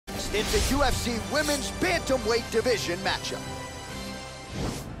It's a UFC Women's Bantamweight Division matchup.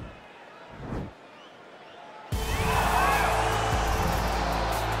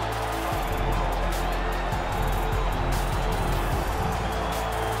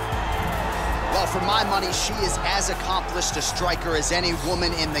 Well, for my money, she is as accomplished a striker as any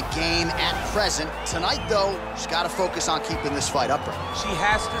woman in the game at present. Tonight, though, she's got to focus on keeping this fight upright. She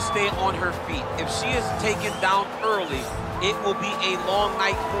has to stay on her feet. If she is taken down early, it will be a long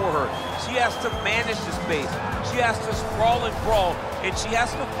night for her. She has to manage the space. She has to sprawl and brawl, and she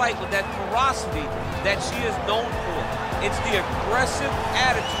has to fight with that ferocity that she is known for. It's the aggressive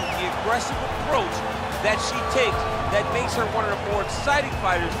attitude, the aggressive approach that she takes that makes her one of the more exciting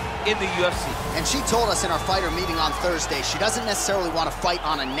fighters in the UFC. And she told us in our fighter meeting on Thursday, she doesn't necessarily want to fight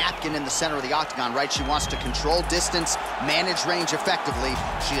on a napkin in the center of the octagon, right? She wants to control distance, manage range effectively.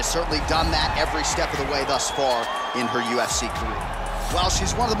 She has certainly done that every step of the way thus far in her UFC career. Well,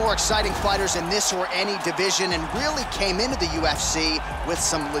 she's one of the more exciting fighters in this or any division and really came into the UFC with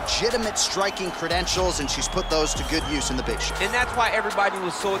some legitimate striking credentials, and she's put those to good use in the big show. And that's why everybody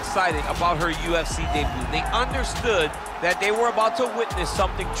was so excited about her UFC debut. They understood that they were about to witness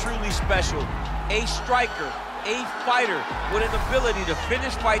something truly special. A striker, a fighter with an ability to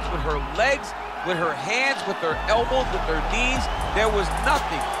finish fights with her legs, with her hands, with her elbows, with her knees. There was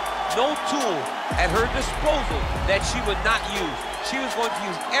nothing, no tool at her disposal that she would not use. She was going to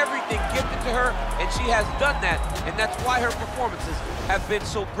use everything gifted to her, and she has done that, and that's why her performances have been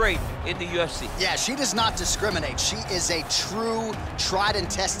so great in the UFC. Yeah, she does not discriminate. She is a true, tried and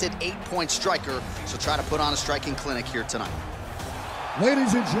tested 8-point striker, so try to put on a striking clinic here tonight.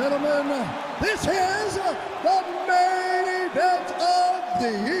 Ladies and gentlemen, this is the main event of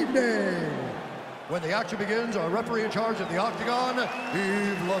the evening. When the action begins, our referee in charge of the octagon,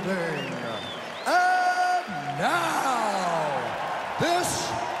 Yves Lading. And now, this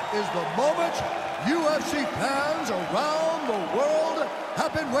is the moment UFC fans around the world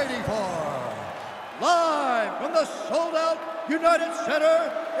have been waiting for. Live from the sold-out United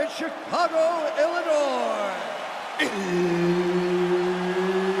Center in Chicago, Illinois. It's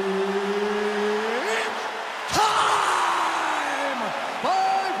time!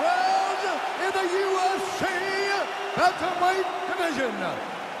 5 rounds in the UFC Bantamweight Division.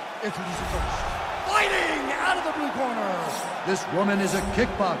 Introducing first, fighting out of the blue corner. This woman is a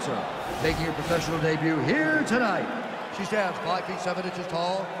kickboxer, making her professional debut here tonight. She stands 5 feet 7 inches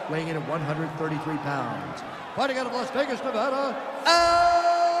tall, weighing in at 133 pounds. Fighting out of Las Vegas, Nevada,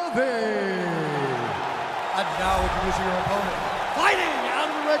 Alvin. And now introducing her opponent, fighting out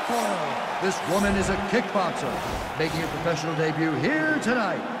of the red corner. This woman is a kickboxer, making her professional debut here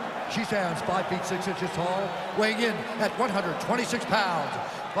tonight. She stands 5 feet 6 inches tall, weighing in at 126 pounds.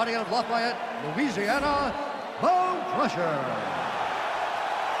 Fighting out of Lafayette, Louisiana, Bone Crusher.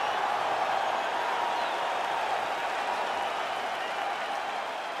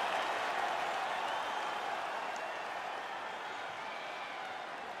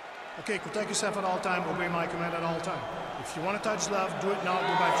 Okay, protect yourself at all time, obey my command at all time. If you want to touch love, do it now, go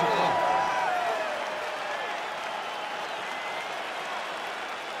back to your car.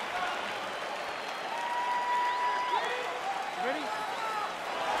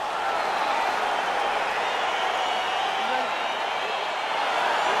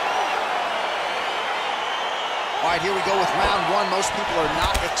 All right, here we go with round one. Most people are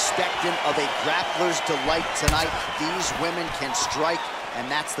not expectant of a grappler's delight tonight. These women can strike, and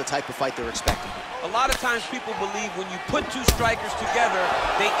that's the type of fight they're expecting. A lot of times people believe when you put two strikers together,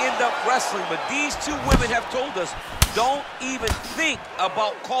 they end up wrestling. But these two women have told us, don't even think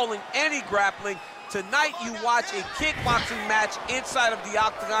about calling any grappling. Tonight you watch a kickboxing match inside of the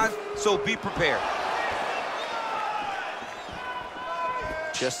octagon, so be prepared.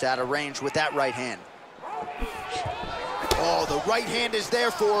 Just out of range with that right hand. Oh, the right hand is there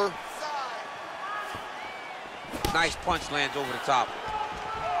for her. Nice punch lands over the top.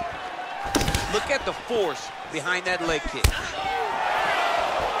 Look at the force behind that leg kick.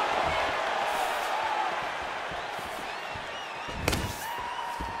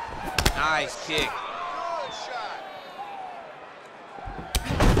 Nice kick.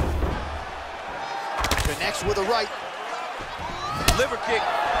 Connects with a right. Liver kick.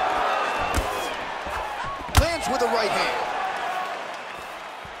 Lands with a right hand.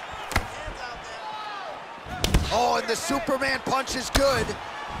 Oh, and the Superman punch is good.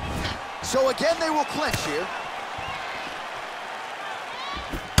 So again, they will clinch here.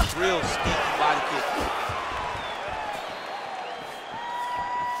 Real sneaky body kick.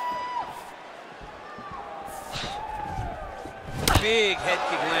 Big head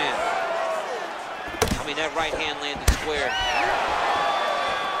kick lands. I mean, that right hand landed square.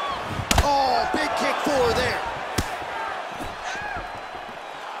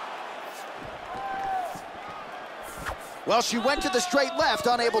 Well, she went to the straight left,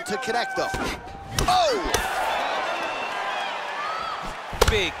 unable to connect, though. Oh!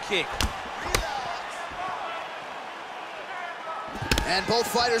 Big kick. And both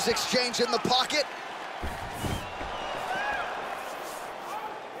fighters exchange in the pocket.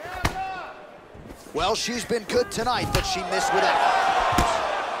 Well, she's been good tonight, but she missed with that.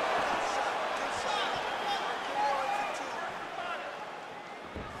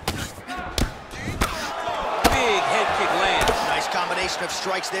 Big head kick lands. Nice combination of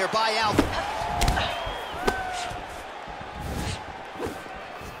strikes there by Alvin.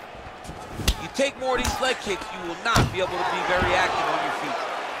 You take more of these leg kicks, you will not be able to be very active on your feet.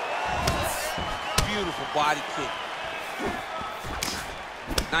 Beautiful body kick.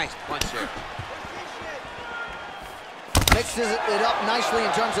 Nice punch there. Mixes it up nicely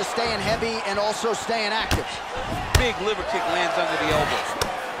in terms of staying heavy and also staying active. Big liver kick lands under the elbow.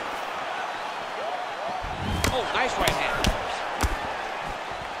 Oh, nice right hand.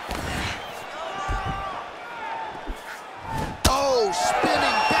 Oh,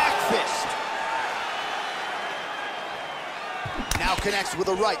 spinning back fist. Now connects with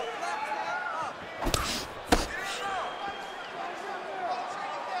a right.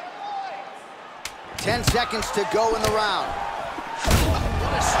 Ten seconds to go in the round.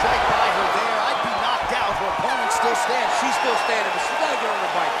 What a strike by her there. I'd be knocked out. Her opponent still standing. She's still standing, but she's got to get on the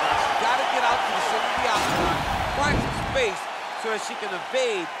bike now. She's got to get out to the center of the octagon, find some space so that she can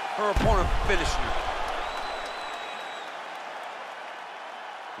evade her opponent finishing her.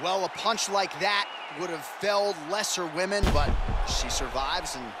 Well, a punch like that would have felled lesser women, but she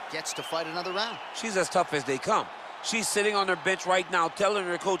survives and gets to fight another round. She's as tough as they come. She's sitting on her bench right now telling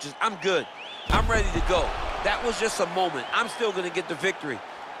her coaches, I'm good. I'm ready to go. That was just a moment. I'm still going to get the victory.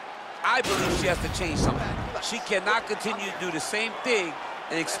 I believe she has to change something. She cannot continue to do the same thing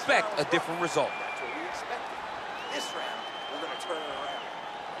and expect a different result. That's what we expected. This round, we're going to turn it around.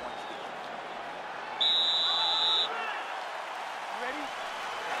 Ready?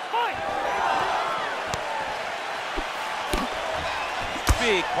 Fight!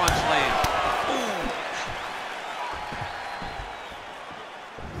 Big punch land. Ooh.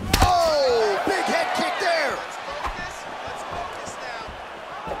 Oh, big head kick there. Let's focus now.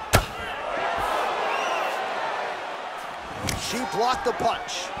 She blocked the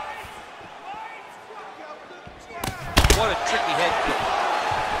punch. What a tricky head kick.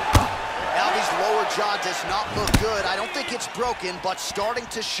 Alvy's lower jaw does not look good. I don't think it's broken, but starting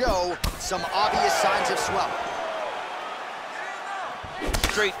to show some obvious signs of swelling.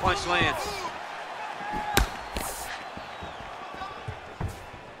 Straight punch lands.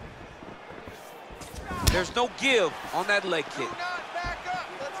 There's no give on that leg kick.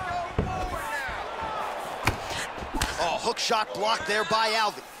 Oh, hook shot blocked there by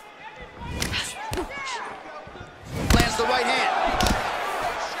Alvy. Lands the right hand.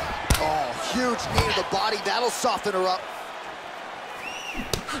 Oh, huge knee to the body. That'll soften her up.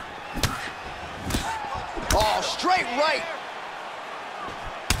 Oh, straight right.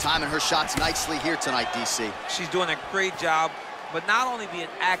 Timing her shots nicely here tonight, DC. She's doing a great job, but not only being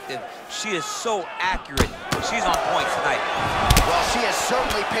active, she is so accurate. She's on point tonight. Well, she has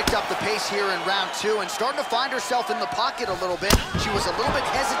certainly picked up the pace here in round two and starting to find herself in the pocket a little bit. She was a little bit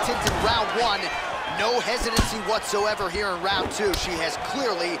hesitant in round one. No hesitancy whatsoever here in round two. She has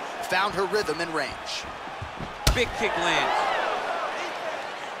clearly found her rhythm and range. Big kick lands.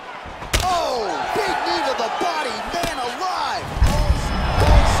 Oh, big knee to the body, man alive.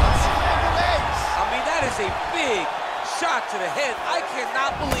 I mean, that is a big shot to the head. I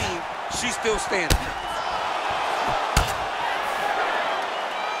cannot believe she's still standing.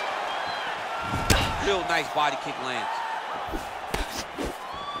 Real nice body kick lands.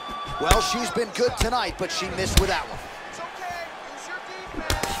 Well, she's been good tonight, but she missed with that one. It's okay. Use your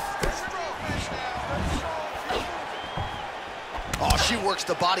defense. There's your offense now. Oh, she works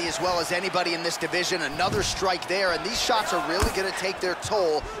the body as well as anybody in this division. Another strike there, and these shots are really going to take their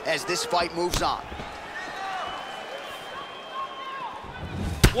toll as this fight moves on.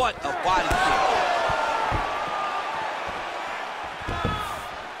 What a body kick.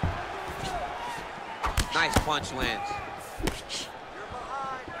 Nice punch lands.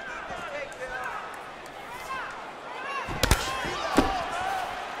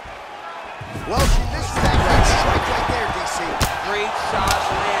 Well, she missed that great strike right there, DC. Great shot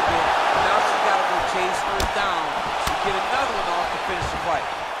landed. Now she's got to go chase her down to get another one off to finish the fight.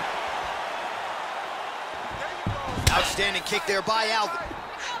 Outstanding kick there by Alvin.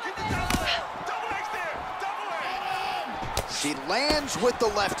 She lands with the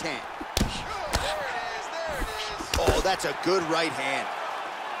left hand. Oh, that's a good right hand.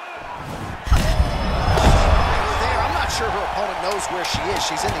 There, I'm not sure her opponent knows where she is.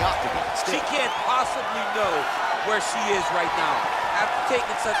 She's in the octagon still. She can't possibly know where she is right now after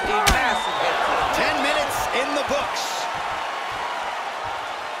taking such a massive hit. 10 minutes in the books.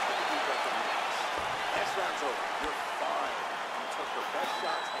 Next round's over. You're fine. You took her best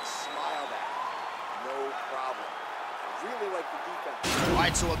shots and smiled at her. No problem. I really like the defense. All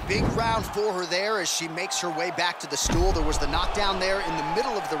right, so a big round for her there as she makes her way back to the stool. There was the knockdown there in the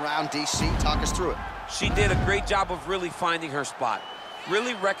middle of the round. DC, talk us through it. She did a great job of really finding her spot,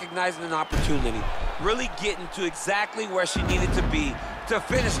 really recognizing an opportunity, really getting to exactly where she needed to be to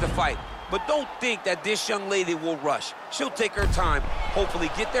finish the fight. But don't think that this young lady will rush. She'll take her time, hopefully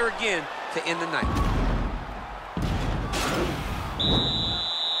get there again to end the night.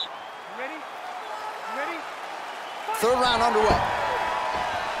 Ready? Ready? Third round underway.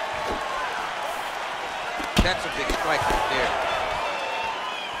 That's a big strike right there.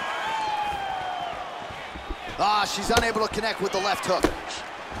 Ah, she's unable to connect with the left hook.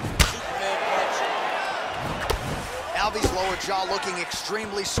 Alvy's lower jaw looking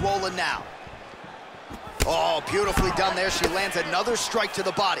extremely swollen now. Oh, beautifully done there. She lands another strike to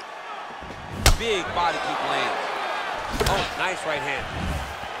the body. Big body kick land. Oh, nice right hand.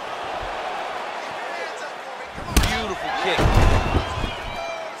 Beautiful kick.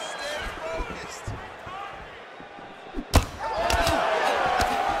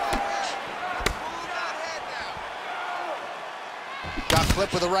 Got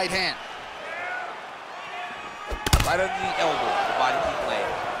clipped with the right hand. Right under the elbow, the body kick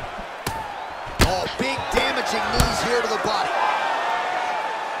land. Oh, big damaging knees here to the body.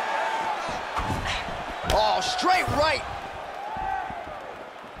 Oh, straight right.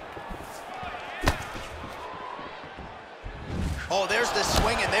 Oh, there's the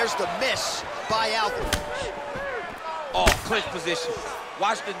swing and there's the miss by Alvin. Oh, clinch position.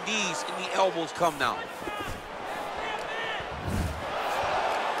 Watch the knees and the elbows come now.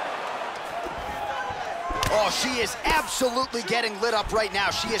 Oh, she is absolutely getting lit up right now.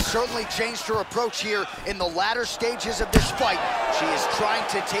 She has certainly changed her approach here in the latter stages of this fight. She is trying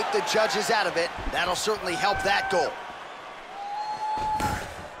to take the judges out of it. That'll certainly help that goal.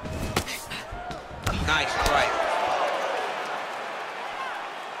 Nice strike.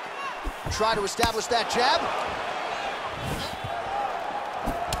 Try to establish that jab.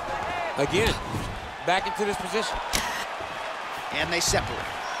 Again, back into this position. And they separate.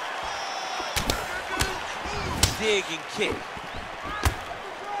 Dig and kick.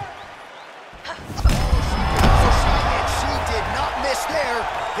 And she did not miss there.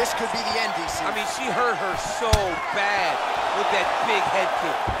 This could be the end, DC. I mean, she hurt her so bad with that big head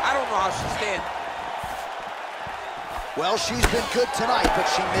kick. I don't know how she's standing. Well, she's been good tonight, but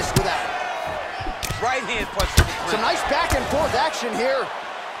she missed without it. Right hand punch to the Some nice back and forth action here.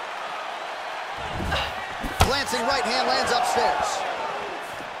 Glancing right hand lands upstairs.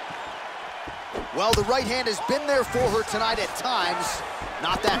 Well, the right hand has been there for her tonight at times.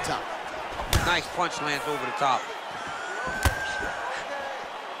 Not that time. Nice punch lands over the top.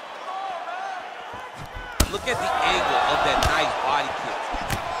 Look at the angle of that nice body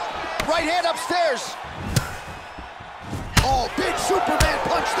kick. Right hand upstairs. Oh, big Superman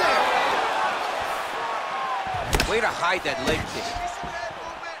punch there. Way to hide that leg kick.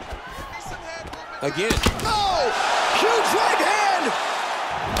 Again. Oh, huge right hand.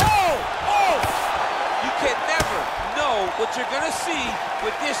 Oh, oh! You can never know what you're gonna see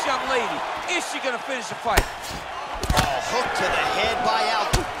with this young lady. Is she gonna finish the fight? Oh, hook to the head by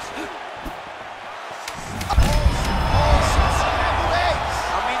Alvin.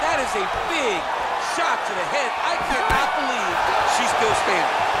 I mean, that is a big shot to the head. I cannot believe she's still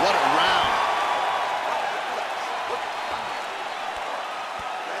standing. What a round.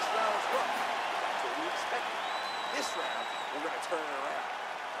 Last round was rough. That's what we expected. This round, we're going to turn it around.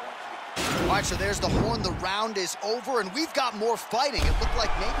 I want you to... All right, so there's the horn. The round is over, and we've got more fighting. It looked like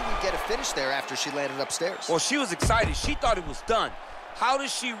maybe we'd get a finish there after she landed upstairs. Well, she was excited. She thought it was done. How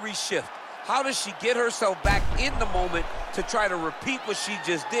does she reshift? How does she get herself back in the moment to try to repeat what she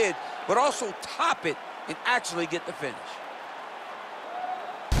just did, but also top it and actually get the finish?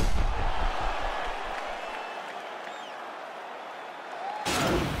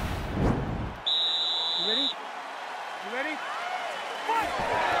 You ready? You ready? Fight!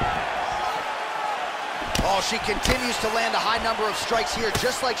 Oh, she continues to land a high number of strikes here,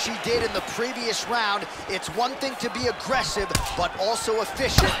 just like she did in the previous round. It's one thing to be aggressive, but also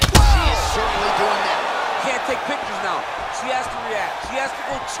efficient. She is certainly doing that. Can't take pictures now. She has to react. She has to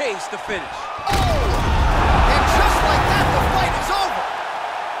go chase the finish. Oh! And just like that, the fight is over.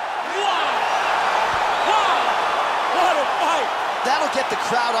 Wow! Wow! What a fight! That that'll get the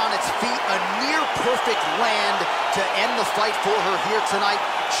crowd on its feet. A near-perfect land to end the fight for her here tonight.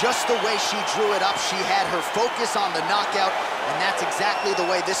 Just the way she drew it up, she had her focus on the knockout, and that's exactly the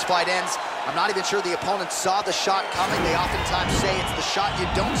way this fight ends. I'm not even sure the opponent saw the shot coming. They oftentimes say it's the shot you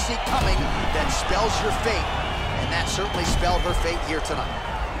don't see coming that spells your fate, and that certainly spelled her fate here tonight.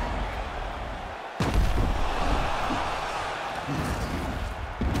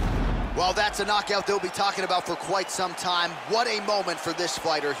 Well, that's a knockout they'll be talking about for quite some time. What a moment for this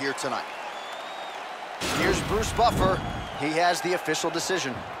fighter here tonight. Here's Bruce Buffer. He has the official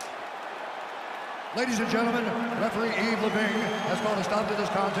decision. Ladies and gentlemen, referee Yves Leving has called a stop to this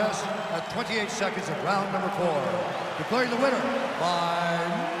contest at 28 seconds of round number 4. Declaring the winner by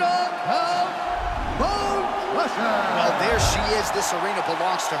knockout, bone crusher. Well, there she is. This arena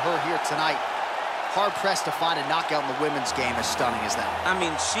belongs to her here tonight. Hard-pressed to find a knockout in the women's game as stunning as that. I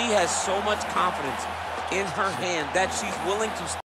mean, she has so much confidence in her hand that she's willing to